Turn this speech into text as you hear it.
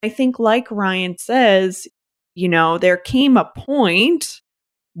I think, like Ryan says, there came a point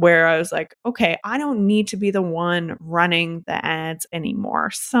where I was like, okay, I don't need to be the one running the ads anymore.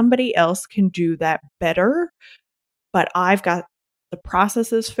 Somebody else can do that better, but I've got the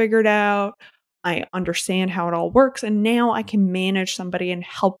processes figured out. I understand how it all works. And now I can manage somebody and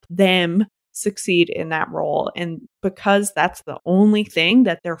help them succeed in that role. And because that's the only thing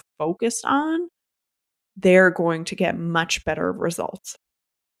that they're focused on, they're going to get much better results.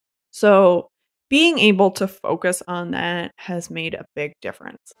 So being able to focus on that has made a big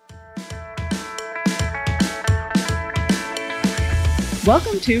difference.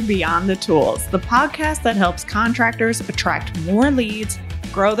 Welcome to Beyond the Tools, the podcast that helps contractors attract more leads,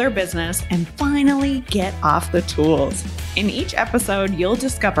 grow their business, and finally get off the tools. In each episode, you'll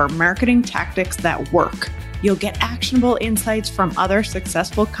discover marketing tactics that work. You'll get actionable insights from other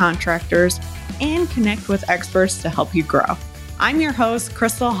successful contractors and connect with experts to help you grow. I'm your host,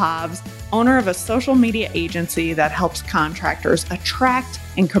 Crystal Hobbs, owner of a social media agency that helps contractors attract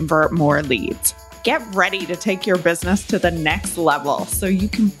and convert more leads. Get ready to take your business to the next level so you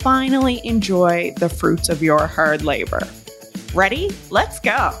can finally enjoy the fruits of your hard labor. Ready? Let's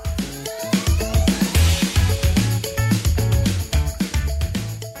go.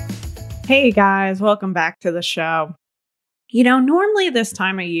 Hey guys, welcome back to the show. Normally this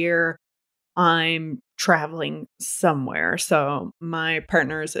time of year, I'm traveling somewhere. So my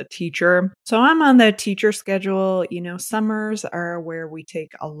partner is a teacher. So I'm on the teacher schedule. Summers are where we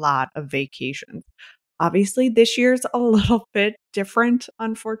take a lot of vacations. Obviously, this year's a little bit different,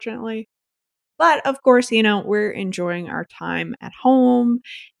 unfortunately. But of course, we're enjoying our time at home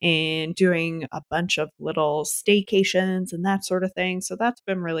and doing a bunch of little staycations and that sort of thing. So that's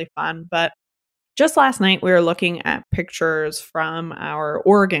been really fun. But just last night, we were looking at pictures from our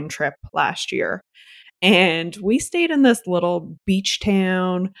Oregon trip last year. And we stayed in this little beach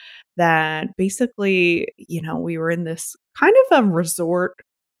town that basically, we were in this kind of a resort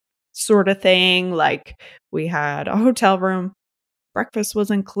sort of thing. Like we had a hotel room, breakfast was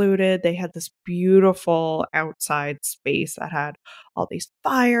included. They had this beautiful outside space that had all these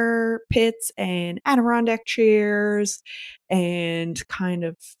fire pits and Adirondack chairs and kind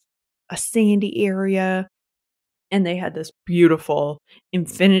of a sandy area. And they had this beautiful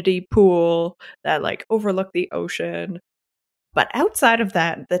infinity pool that overlooked the ocean. But outside of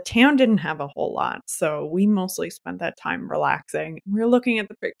that, the town didn't have a whole lot. So we mostly spent that time relaxing. We were looking at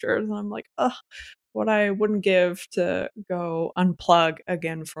the pictures and I'm like, ugh, what I wouldn't give to go unplug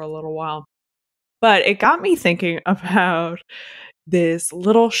again for a little while. But it got me thinking about this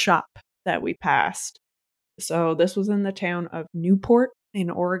little shop that we passed. So this was in the town of Newport in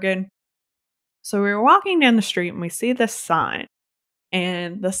Oregon. So we were walking down the street and we see this sign.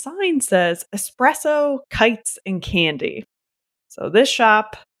 And the sign says espresso, kites, and candy. So this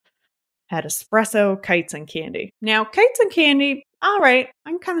shop had espresso, kites, and candy. Now, kites and candy, all right,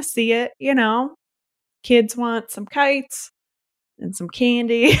 I can kind of see it, Kids want some kites and some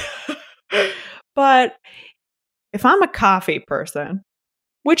candy. But if I'm a coffee person,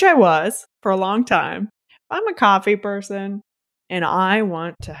 which I was for a long time, if I'm a coffee person and I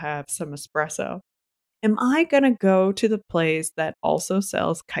want to have some espresso, am I going to go to the place that also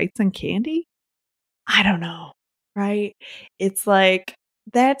sells kites and candy? I don't know, right? It's like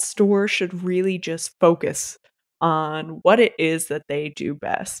that store should really just focus on what it is that they do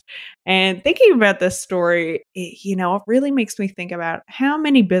best. And thinking about this story, it really makes me think about how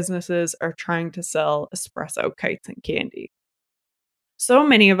many businesses are trying to sell espresso, kites, and candy. So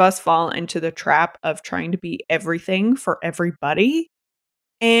many of us fall into the trap of trying to be everything for everybody.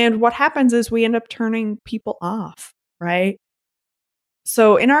 And what happens is we end up turning people off, right?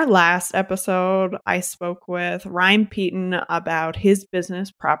 So in our last episode, I spoke with Ryan Peaton about his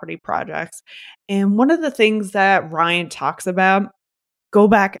business property projects. And one of the things that Ryan talks about, go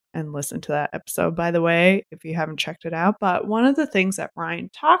back and listen to that episode, by the way, if you haven't checked it out. But one of the things that Ryan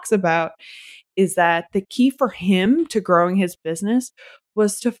talks about is that the key for him to growing his business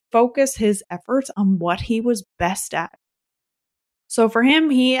was to focus his efforts on what he was best at. So for him,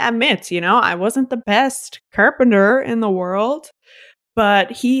 he admits, I wasn't the best carpenter in the world,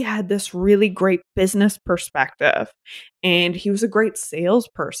 but he had this really great business perspective and he was a great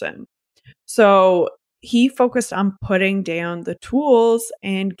salesperson. So he focused on putting down the tools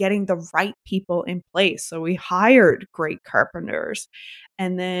and getting the right people in place. So we hired great carpenters.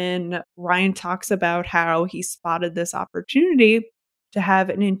 And then Ryan talks about how he spotted this opportunity to have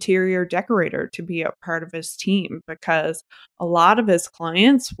an interior decorator to be a part of his team because a lot of his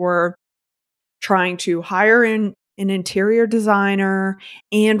clients were trying to hire in an interior designer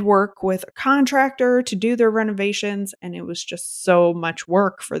and work with a contractor to do their renovations. And it was just so much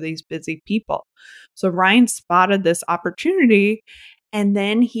work for these busy people. So Ryan spotted this opportunity, and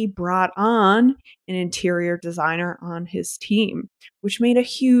then he brought on an interior designer on his team, which made a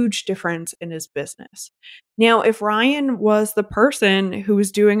huge difference in his business. Now, if Ryan was the person who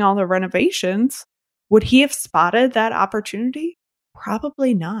was doing all the renovations, would he have spotted that opportunity?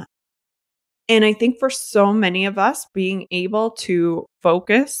 Probably not. And I think for so many of us, being able to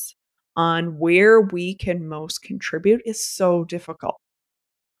focus on where we can most contribute is so difficult.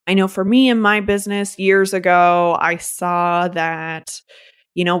 I know for me in my business years ago, I saw that,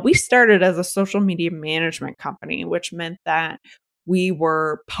 we started as a social media management company, which meant that we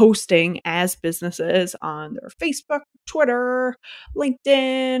were posting as businesses on their Facebook, Twitter,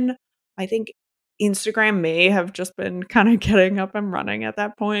 LinkedIn. I think Instagram may have just been kind of getting up and running at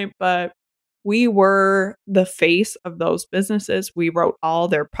that point, but we were the face of those businesses. We wrote all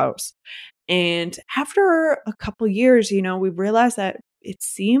their posts. And after a couple years, we realized that it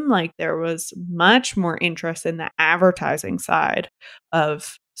seemed like there was much more interest in the advertising side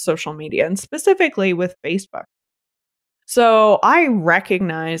of social media, and specifically with Facebook. So I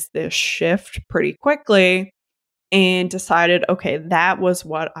recognized this shift pretty quickly and decided, okay, that was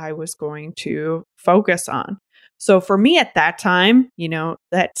what I was going to focus on. So for me at that time,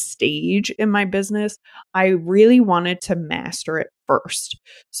 that stage in my business, I really wanted to master it first.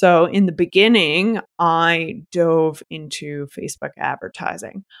 So in the beginning, I dove into Facebook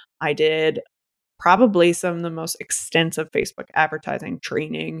advertising. I did probably some of the most extensive Facebook advertising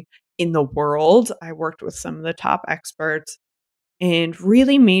training in the world. I worked with some of the top experts and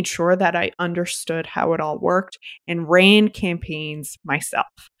really made sure that I understood how it all worked and ran campaigns myself,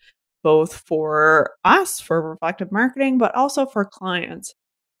 both for us, for reflective marketing, but also for clients.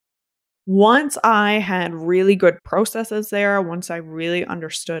 Once I had really good processes there, once I really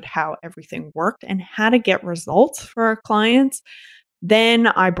understood how everything worked and how to get results for our clients, then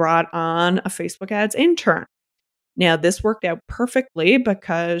I brought on a Facebook ads intern. Now, this worked out perfectly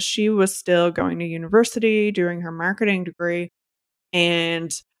because she was still going to university, doing her marketing degree,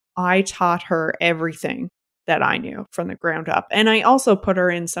 and I taught her everything that I knew from the ground up. And I also put her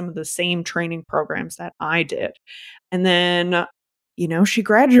in some of the same training programs that I did. And then, she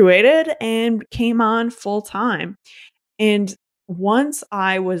graduated and came on full time. And once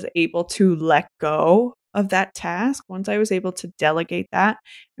I was able to let go of that task, once I was able to delegate that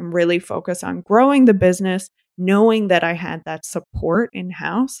and really focus on growing the business, knowing that I had that support in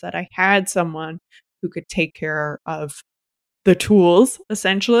house, that I had someone who could take care of the tools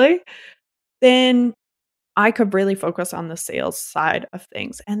essentially, then I could really focus on the sales side of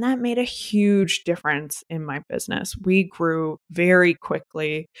things. And that made a huge difference in my business. We grew very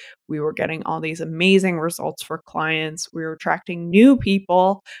quickly. We were getting all these amazing results for clients. We were attracting new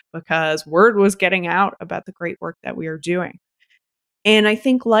people because word was getting out about the great work that we were doing. And I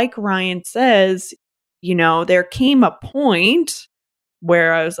think, like Ryan says, there came a point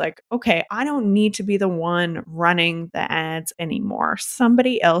where I was like, okay, I don't need to be the one running the ads anymore.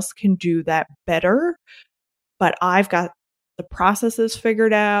 Somebody else can do that better, but I've got the processes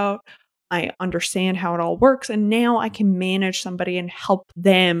figured out. I understand how it all works. And now I can manage somebody and help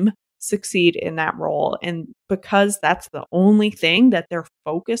them succeed in that role. And because that's the only thing that they're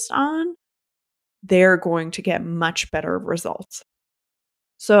focused on, they're going to get much better results.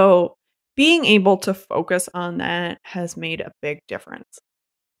 So being able to focus on that has made a big difference.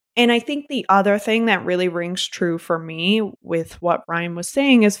 And I think the other thing that really rings true for me with what Ryan was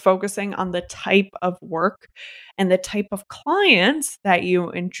saying is focusing on the type of work and the type of clients that you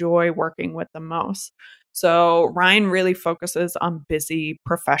enjoy working with the most. So Ryan really focuses on busy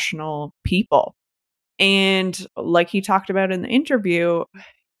professional people. And like he talked about in the interview,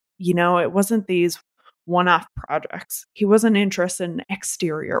 it wasn't these one-off projects. He wasn't interested in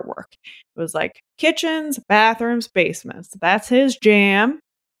exterior work. It was like kitchens, bathrooms, basements. That's his jam.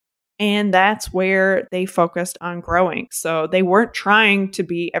 And that's where they focused on growing. So they weren't trying to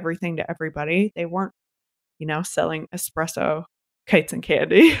be everything to everybody. They weren't, selling espresso kites and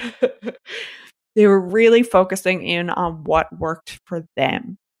candy. They were really focusing in on what worked for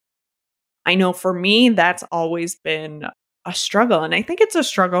them. I know for me, that's always been a struggle. And I think it's a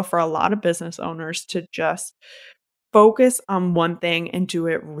struggle for a lot of business owners to just focus on one thing and do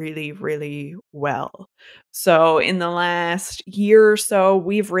it really, really well. So in the last year or so,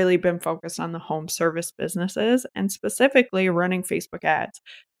 we've really been focused on the home service businesses and specifically running Facebook ads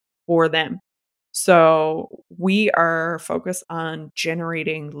for them. So we are focused on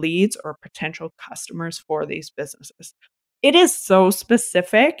generating leads or potential customers for these businesses. It is so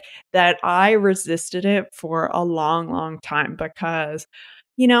specific that I resisted it for a long, long time because,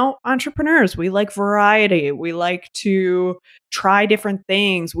 entrepreneurs, we like variety. We like to try different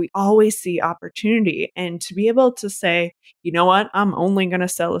things. We always see opportunity. And to be able to say, you know what, I'm only going to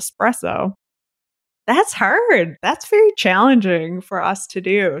sell espresso, that's hard. That's very challenging for us to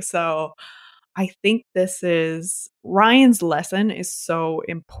do. So I think Ryan's lesson is so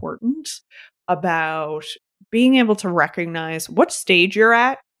important about being able to recognize what stage you're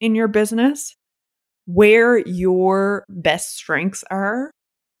at in your business, where your best strengths are.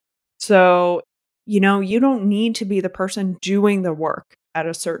 So, you don't need to be the person doing the work at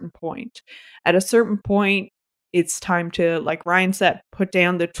a certain point. At a certain point, it's time to, like Ryan said, put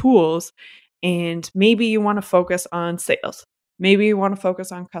down the tools, and maybe you want to focus on sales. Maybe you want to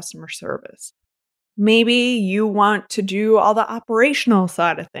focus on customer service. Maybe you want to do all the operational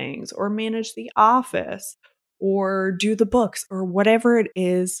side of things, or manage the office, or do the books, or whatever it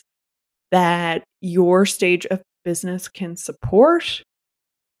is that your stage of business can support.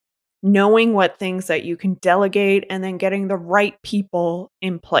 Knowing what things that you can delegate and then getting the right people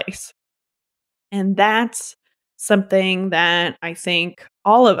in place. And that's something that I think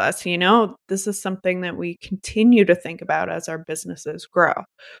all of us, this is something that we continue to think about as our businesses grow.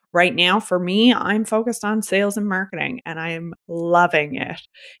 Right now, for me, I'm focused on sales and marketing, and I'm loving it,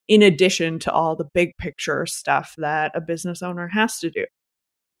 in addition to all the big picture stuff that a business owner has to do.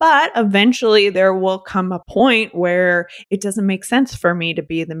 But eventually there will come a point where it doesn't make sense for me to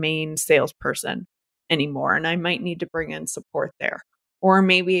be the main salesperson anymore, and I might need to bring in support there. Or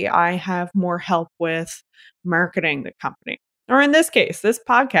maybe I have more help with marketing the company. Or in this case, this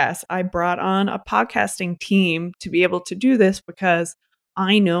podcast, I brought on a podcasting team to be able to do this because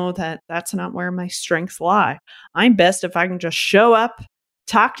I know that that's not where my strengths lie. I'm best if I can just show up,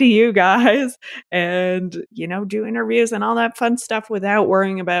 talk to you guys, and, do interviews and all that fun stuff without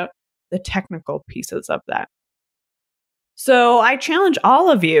worrying about the technical pieces of that. So I challenge all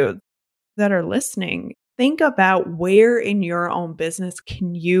of you that are listening, think about where in your own business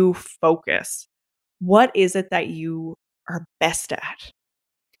can you focus? What is it that you are best at?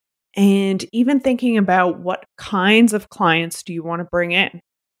 And even thinking about what kinds of clients do you want to bring in?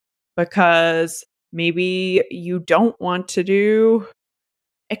 Because maybe you don't want to do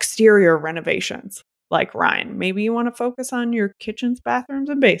exterior renovations like Ryan. Maybe you want to focus on your kitchens, bathrooms,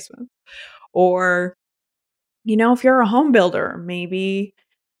 and basements. Or, if you're a home builder, maybe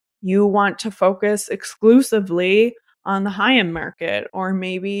you want to focus exclusively on the high-end market. Or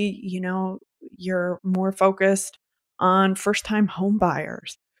maybe, you're more focused on first-time home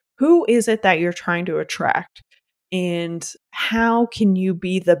buyers. Who is it that you're trying to attract? And how can you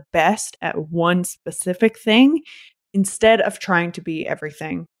be the best at one specific thing instead of trying to be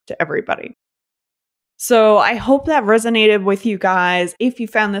everything to everybody? So I hope that resonated with you guys. If you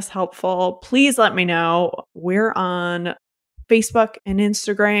found this helpful, please let me know. We're on Facebook and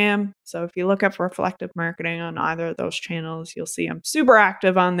Instagram. So if you look up Reflective Marketing on either of those channels, you'll see I'm super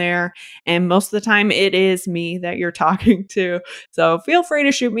active on there. And most of the time it is me that you're talking to. So feel free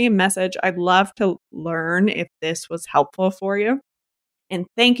to shoot me a message. I'd love to learn if this was helpful for you. And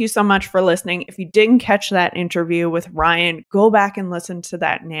thank you so much for listening. If you didn't catch that interview with Ryan, go back and listen to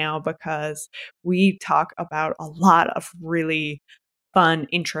that now, because we talk about a lot of really fun,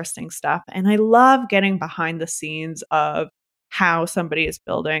 interesting stuff. And I love getting behind the scenes of how somebody is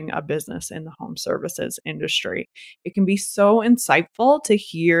building a business in the home services industry. It can be so insightful to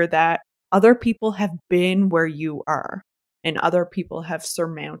hear that other people have been where you are and other people have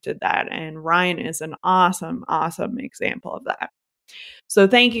surmounted that. And Ryan is an awesome, awesome example of that. So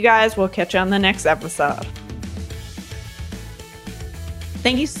thank you guys. We'll catch you on the next episode.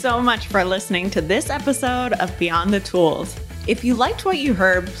 Thank you so much for listening to this episode of Beyond the Tools. If you liked what you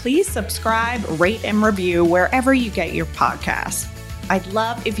heard, please subscribe, rate, and review wherever you get your podcasts. I'd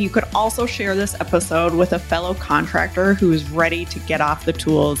love if you could also share this episode with a fellow contractor who is ready to get off the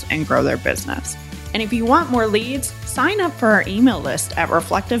tools and grow their business. And if you want more leads, sign up for our email list at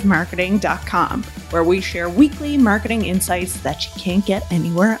reflectivemarketing.com, where we share weekly marketing insights that you can't get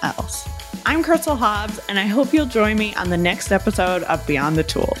anywhere else. I'm Crystal Hobbs, and I hope you'll join me on the next episode of Beyond the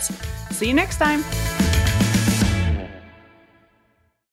Tools. See you next time.